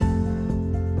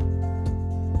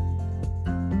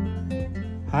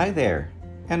Hi there,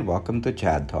 and welcome to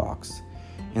Chad Talks.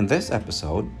 In this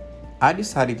episode, I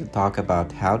decided to talk about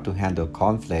how to handle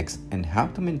conflicts and how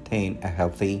to maintain a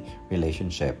healthy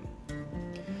relationship.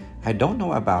 I don't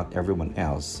know about everyone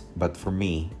else, but for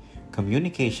me,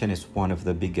 communication is one of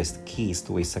the biggest keys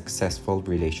to a successful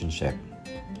relationship.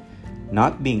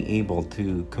 Not being able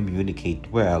to communicate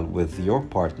well with your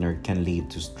partner can lead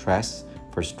to stress,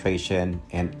 frustration,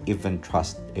 and even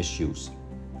trust issues.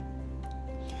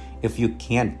 If you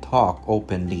can't talk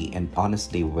openly and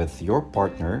honestly with your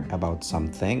partner about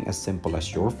something as simple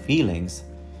as your feelings,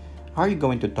 how are you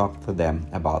going to talk to them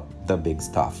about the big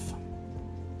stuff?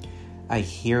 I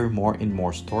hear more and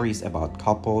more stories about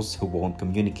couples who won't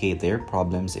communicate their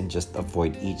problems and just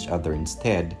avoid each other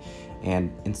instead,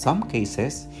 and in some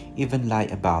cases, even lie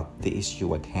about the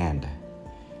issue at hand.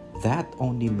 That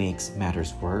only makes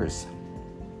matters worse.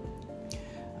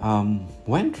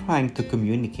 When trying to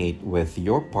communicate with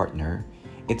your partner,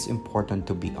 it's important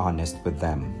to be honest with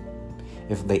them.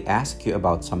 If they ask you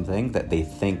about something that they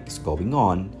think is going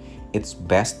on, it's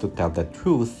best to tell the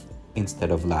truth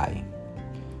instead of lie.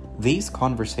 These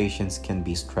conversations can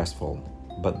be stressful,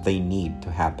 but they need to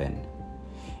happen.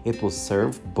 It will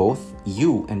serve both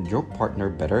you and your partner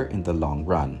better in the long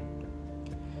run.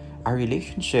 A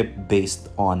relationship based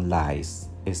on lies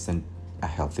isn't a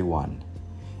healthy one.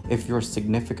 If your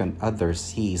significant other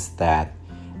sees that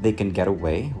they can get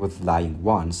away with lying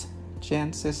once,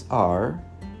 chances are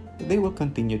they will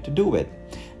continue to do it,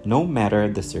 no matter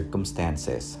the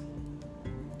circumstances.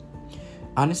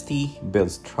 Honesty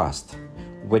builds trust,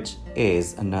 which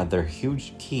is another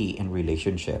huge key in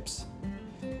relationships.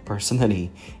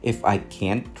 Personally, if I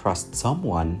can't trust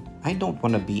someone, I don't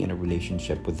want to be in a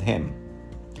relationship with him.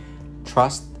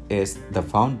 Trust is the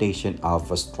foundation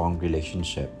of a strong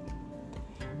relationship.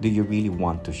 Do you really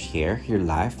want to share your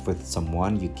life with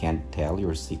someone you can't tell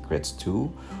your secrets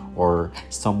to, or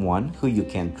someone who you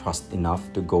can trust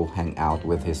enough to go hang out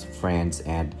with his friends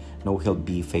and know he'll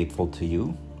be faithful to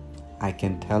you? I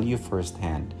can tell you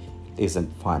firsthand, it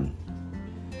isn't fun.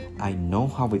 I know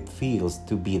how it feels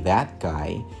to be that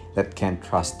guy that can't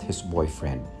trust his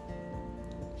boyfriend.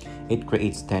 It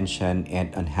creates tension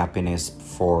and unhappiness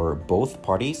for both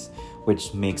parties,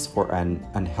 which makes for an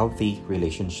unhealthy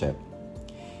relationship.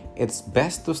 It's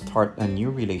best to start a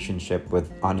new relationship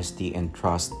with honesty and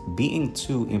trust being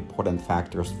two important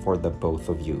factors for the both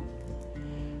of you.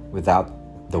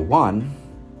 Without the one,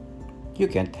 you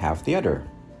can't have the other.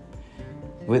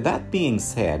 With that being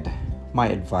said, my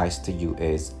advice to you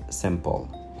is simple.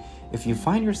 If you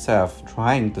find yourself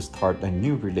trying to start a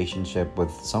new relationship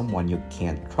with someone you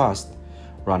can't trust,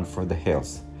 run for the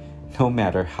hills, no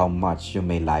matter how much you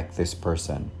may like this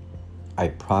person. I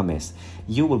promise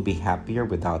you will be happier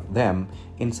without them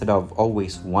instead of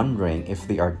always wondering if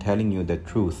they are telling you the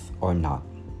truth or not.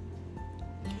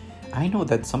 I know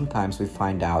that sometimes we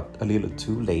find out a little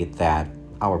too late that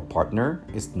our partner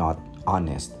is not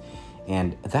honest,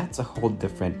 and that's a whole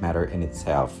different matter in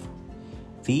itself.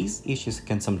 These issues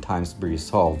can sometimes be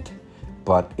resolved,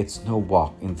 but it's no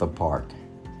walk in the park.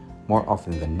 More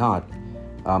often than not,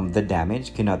 the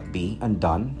damage cannot be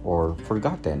undone or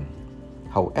forgotten.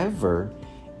 However,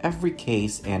 every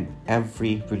case and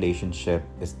every relationship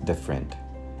is different.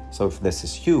 So if this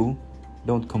is you,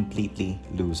 don't completely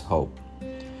lose hope.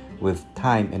 With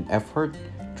time and effort,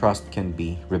 trust can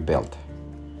be rebuilt.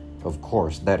 Of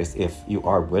course, that is if you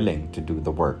are willing to do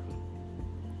the work.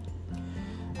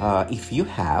 If you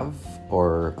have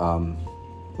or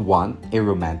want a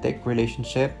romantic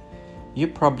relationship, you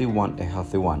probably want a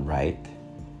healthy one, right?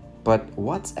 But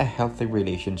what's a healthy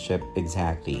relationship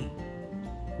exactly?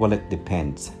 Well, it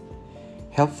depends.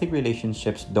 Healthy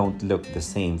relationships don't look the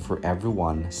same for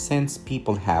everyone since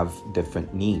people have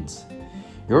different needs.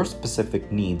 Your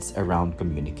specific needs around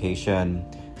communication,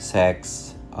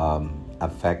 sex,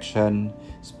 affection,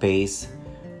 space,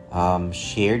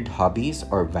 shared hobbies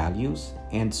or values,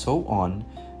 and so on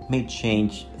may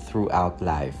change throughout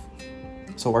life.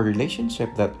 So a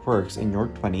relationship that works in your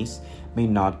 20s may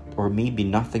not or may be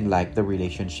nothing like the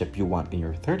relationship you want in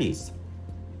your 30s.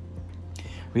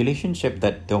 Relationships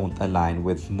that don't align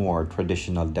with more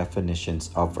traditional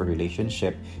definitions of a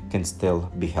relationship can still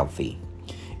be healthy.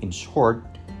 In short,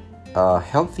 a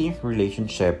healthy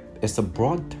relationship is a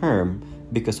broad term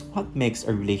because what makes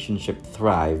a relationship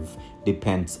thrive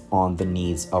depends on the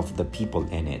needs of the people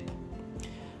in it.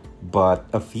 But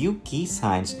a few key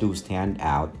signs do stand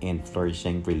out in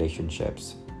flourishing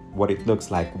relationships. What it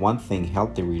looks like, one thing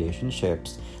healthy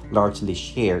relationships largely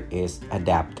share is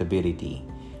adaptability.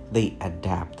 They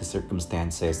adapt to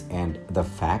circumstances and the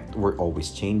fact we're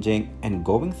always changing and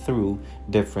going through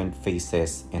different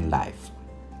phases in life.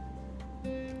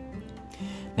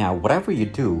 Now, whatever you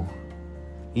do,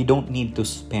 you don't need to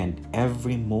spend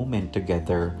every moment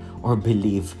together or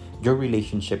believe your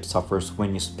relationship suffers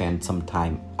when you spend some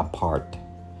time apart.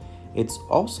 It's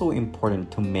also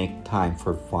important to make time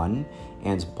for fun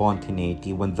and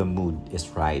spontaneity when the mood is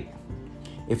right.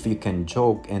 If you can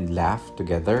joke and laugh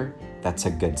together, that's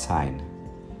a good sign.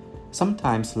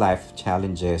 Sometimes life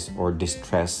challenges or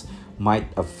distress might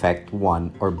affect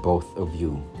one or both of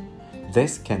you.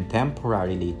 This can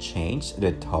temporarily change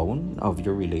the tone of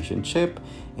your relationship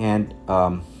and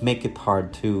make it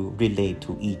hard to relate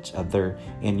to each other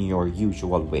in your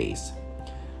usual ways.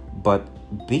 But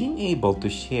being able to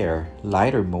share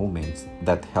lighter moments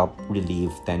that help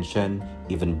relieve tension,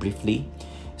 even briefly,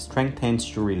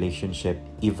 strengthens your relationship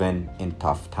even in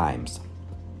tough times.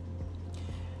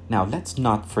 Now, let's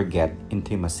not forget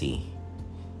intimacy.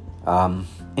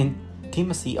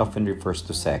 Intimacy often refers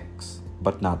to sex,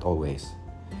 but not always.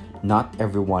 Not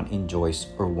everyone enjoys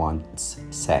or wants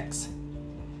sex.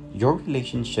 Your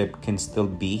relationship can still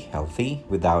be healthy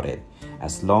without it,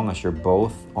 as long as you're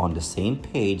both on the same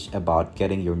page about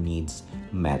getting your needs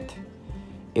met.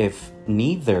 If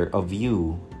neither of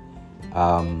you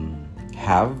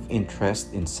have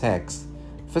interest in sex,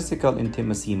 physical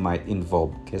intimacy might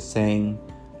involve kissing,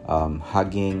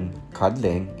 hugging,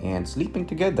 cuddling, and sleeping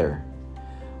together.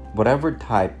 Whatever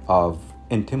type of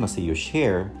intimacy you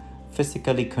share,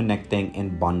 physically connecting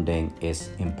and bonding is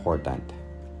important.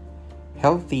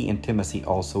 Healthy intimacy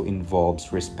also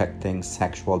involves respecting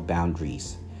sexual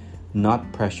boundaries, not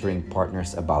pressuring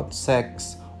partners about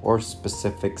sex or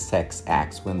specific sex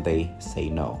acts when they say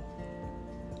no.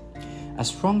 A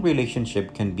strong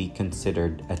relationship can be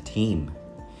considered a team.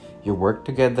 You work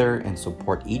together and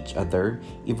support each other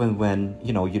even when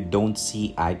you don't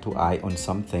see eye to eye on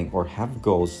something or have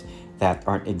goals that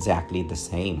aren't exactly the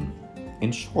same.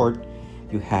 In short,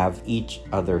 you have each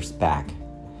other's back.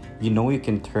 You know you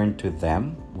can turn to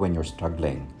them when you're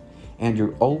struggling, and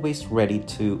you're always ready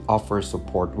to offer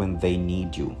support when they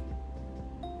need you.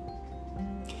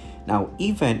 Now,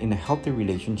 even in a healthy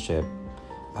relationship,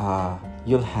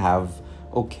 you'll have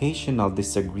occasional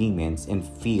disagreements and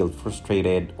feel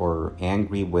frustrated or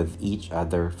angry with each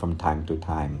other from time to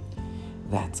time.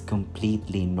 That's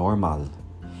completely normal.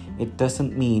 It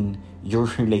doesn't mean your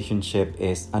relationship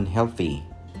is unhealthy.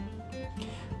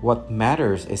 What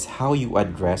matters is how you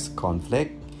address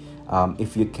conflict.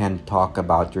 If you can talk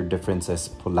about your differences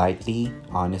politely,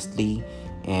 honestly,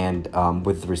 and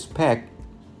with respect,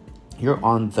 you're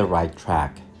on the right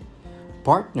track.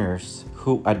 Partners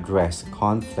who address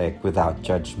conflict without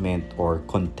judgment or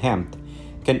contempt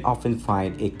can often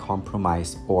find a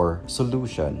compromise or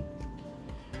solution.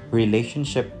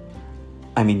 Relationship,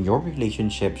 your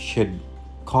relationship should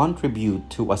contribute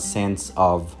to a sense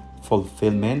of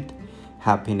fulfillment,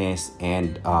 happiness,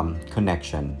 and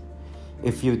connection.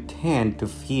 If you tend to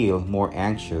feel more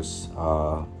anxious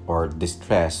or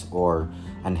distressed or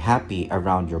unhappy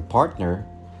around your partner,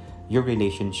 your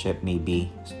relationship may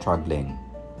be struggling.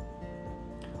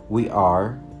 We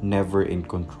are never in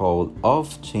control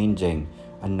of changing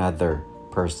another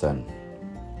person.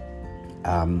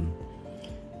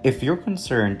 If you're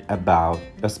concerned about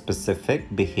a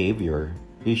specific behavior,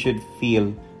 you should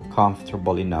feel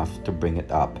comfortable enough to bring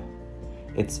it up.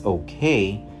 It's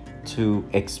okay to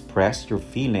express your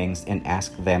feelings and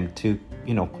ask them to,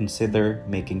 consider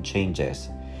making changes.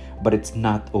 But it's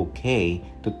not okay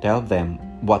to tell them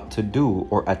what to do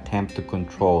or attempt to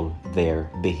control their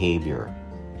behavior.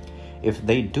 If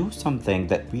they do something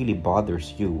that really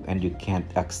bothers you and you can't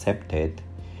accept it,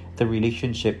 the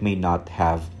relationship may not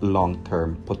have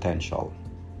long-term potential.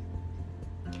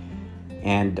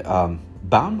 And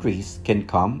boundaries can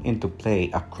come into play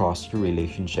across your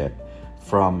relationship,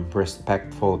 from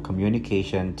respectful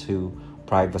communication to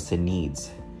privacy needs.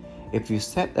 If you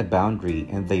set a boundary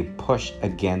and they push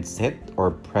against it or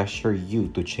pressure you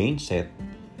to change it,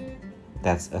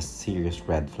 that's a serious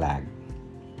red flag.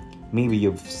 Maybe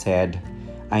you've said,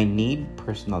 I need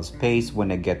personal space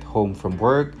when I get home from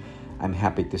work. I'm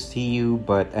happy to see you,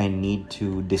 but I need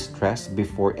to distress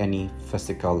before any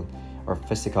physical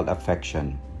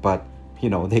affection. But,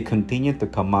 they continue to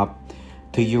come up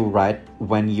to you right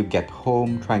when you get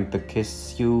home, trying to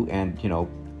kiss you and,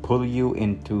 pull you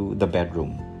into the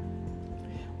bedroom.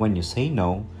 When you say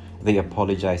no, they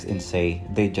apologize and say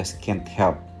they just can't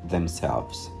help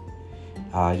themselves.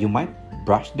 You might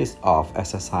brush this off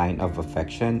as a sign of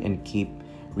affection and keep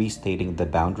restating the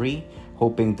boundary,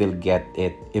 hoping they'll get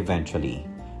it eventually.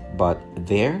 But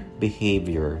their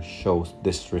behavior shows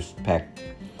disrespect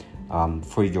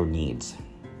for your needs.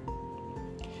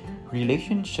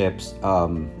 Relationships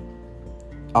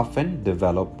often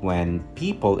develop when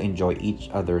people enjoy each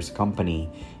other's company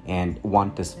and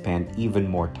want to spend even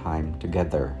more time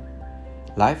together.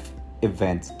 Life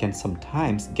events can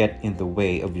sometimes get in the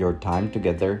way of your time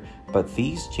together, but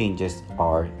these changes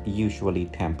are usually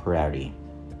temporary.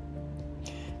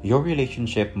 Your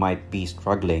relationship might be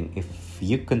struggling if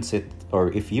you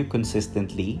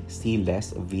consistently see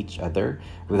less of each other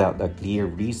without a clear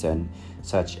reason,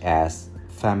 such as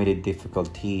family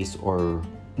difficulties or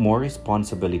more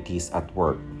responsibilities at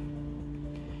work.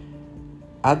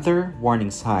 Other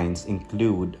warning signs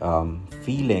include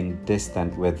feeling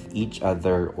distant with each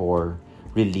other or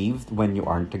relieved when you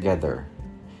aren't together.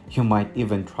 You might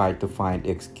even try to find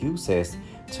excuses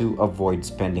to avoid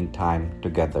spending time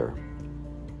together.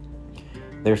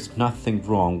 There's nothing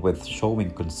wrong with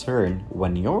showing concern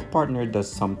when your partner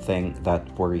does something that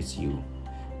worries you.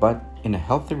 But in a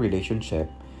healthy relationship,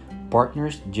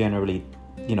 partners generally,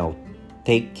 you know,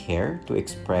 take care to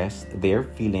express their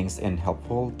feelings in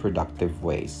helpful, productive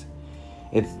ways.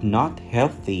 It's not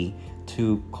healthy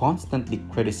to constantly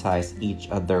criticize each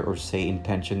other or say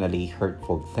intentionally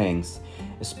hurtful things,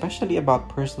 especially about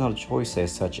personal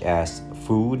choices such as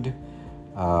food,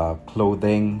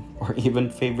 clothing, or even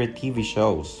favorite TV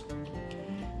shows.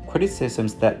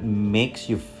 Criticisms that makes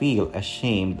you feel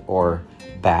ashamed or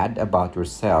bad about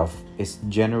yourself is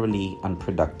generally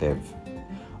unproductive.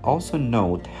 Also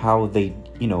note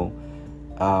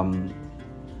um,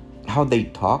 how they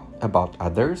talk about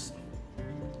others.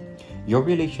 Your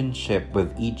relationship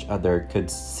with each other could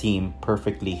seem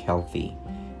perfectly healthy,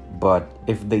 but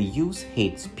if they use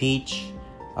hate speech,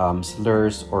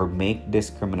 slurs, or make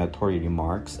discriminatory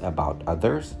remarks about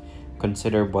others,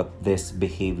 consider what this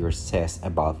behavior says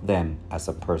about them as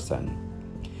a person.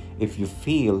 If you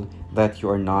feel that you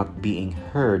are not being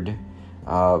heard,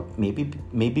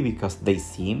 maybe because they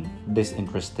seem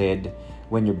disinterested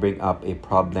when you bring up a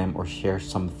problem or share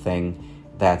something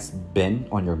that's been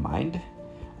on your mind,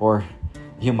 or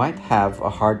you might have a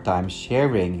hard time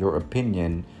sharing your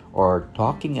opinion or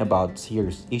talking about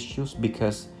serious issues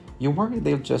because you worry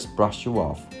they'll just brush you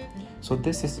off. So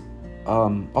this is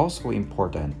also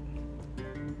important.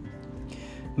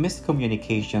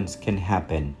 Miscommunications can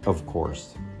happen, of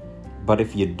course. But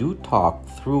if you do talk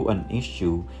through an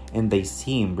issue and they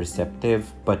seem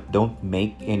receptive but don't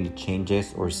make any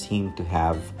changes or seem to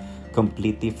have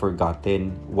completely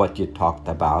forgotten what you talked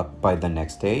about by the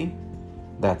next day,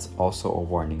 that's also a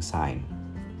warning sign.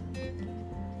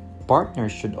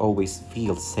 Partners should always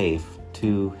feel safe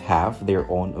to have their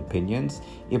own opinions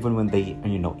even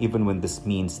when this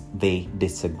means they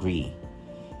disagree.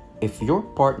 If your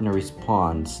partner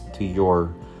responds to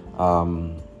your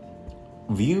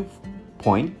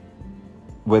viewpoint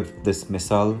with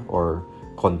dismissal or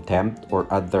contempt or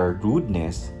other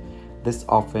rudeness, this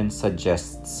often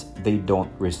suggests they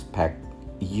don't respect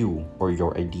you or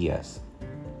your ideas.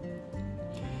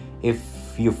 If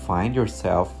you find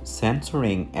yourself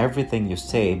censoring everything you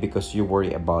say because you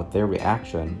worry about their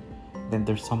reaction, then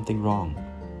there's something wrong.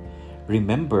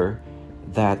 Remember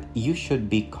that you should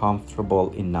be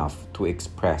comfortable enough to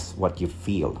express what you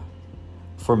feel.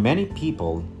 For many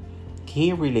people,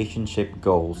 key relationship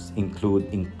goals include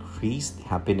increased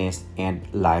happiness and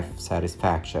life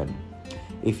satisfaction.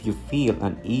 If you feel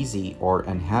uneasy or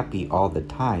unhappy all the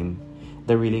time,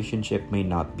 the relationship may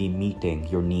not be meeting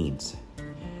your needs.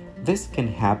 This can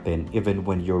happen even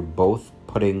when you're both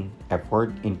putting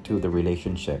effort into the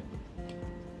relationship.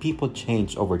 People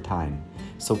change over time,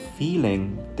 so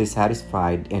feeling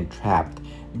dissatisfied and trapped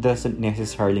doesn't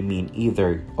necessarily mean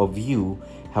either of you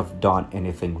have done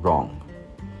anything wrong.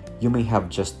 You may have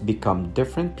just become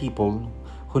different people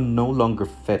who no longer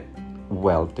fit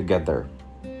well together.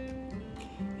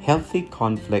 Healthy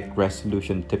conflict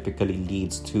resolution typically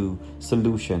leads to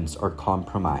solutions or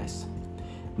compromise.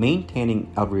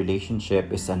 Maintaining a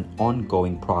relationship is an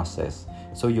ongoing process,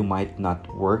 so you might not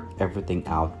work everything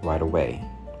out right away.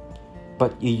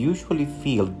 But you usually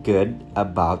feel good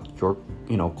about your,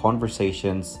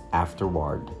 conversations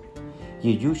afterward.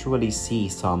 You usually see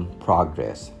some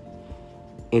progress.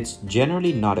 It's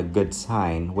generally not a good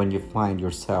sign when you find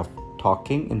yourself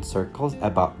talking in circles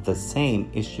about the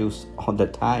same issues all the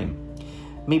time.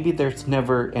 Maybe there's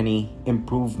never any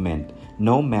improvement,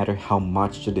 no matter how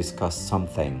much you discuss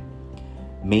something.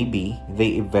 Maybe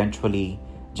they eventually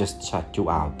just shut you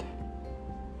out.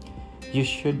 You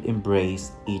should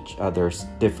embrace each other's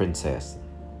differences.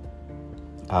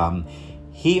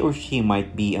 He or she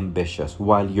might be ambitious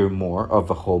while you're more of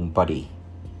a homebody.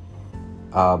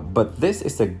 But this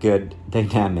is a good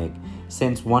dynamic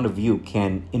since one of you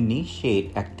can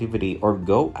initiate activity or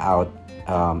go out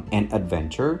and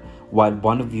adventure while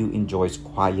one of you enjoys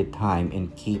quiet time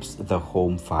and keeps the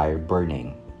home fire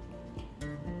burning.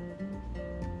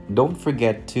 Don't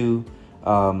forget to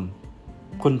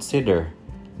consider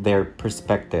their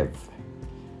perspective.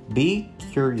 Be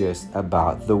curious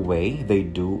about the way they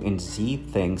do and see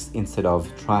things instead of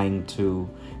trying to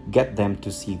get them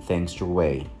to see things your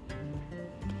way.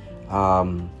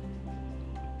 Um,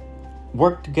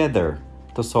 Work together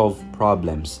to solve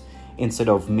problems instead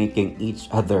of making each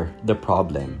other the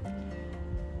problem.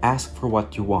 Ask for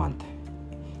what you want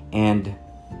and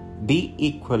be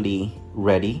equally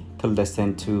ready to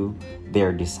listen to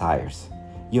their desires.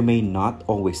 You may not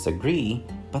always agree,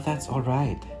 but that's all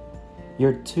right.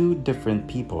 You're two different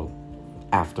people,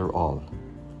 after all.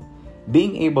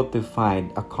 Being able to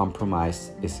find a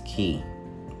compromise is key.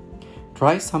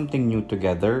 Try something new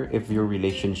together if your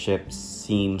relationship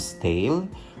seems stale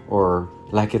or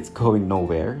like it's going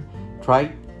nowhere.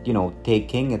 Try,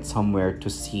 taking it somewhere to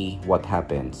see what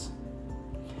happens.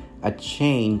 A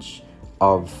change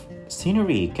of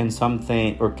scenery can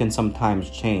sometimes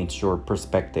change your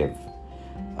perspective.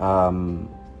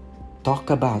 Talk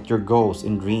about your goals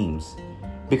and dreams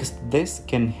because this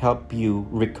can help you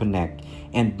reconnect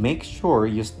and make sure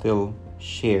you still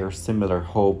share similar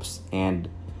hopes and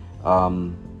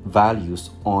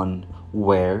values on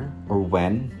where or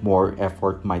when more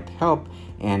effort might help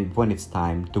and when it's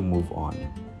time to move on.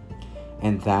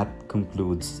 And that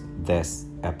concludes this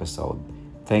episode.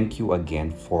 Thank you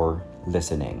again for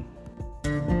listening.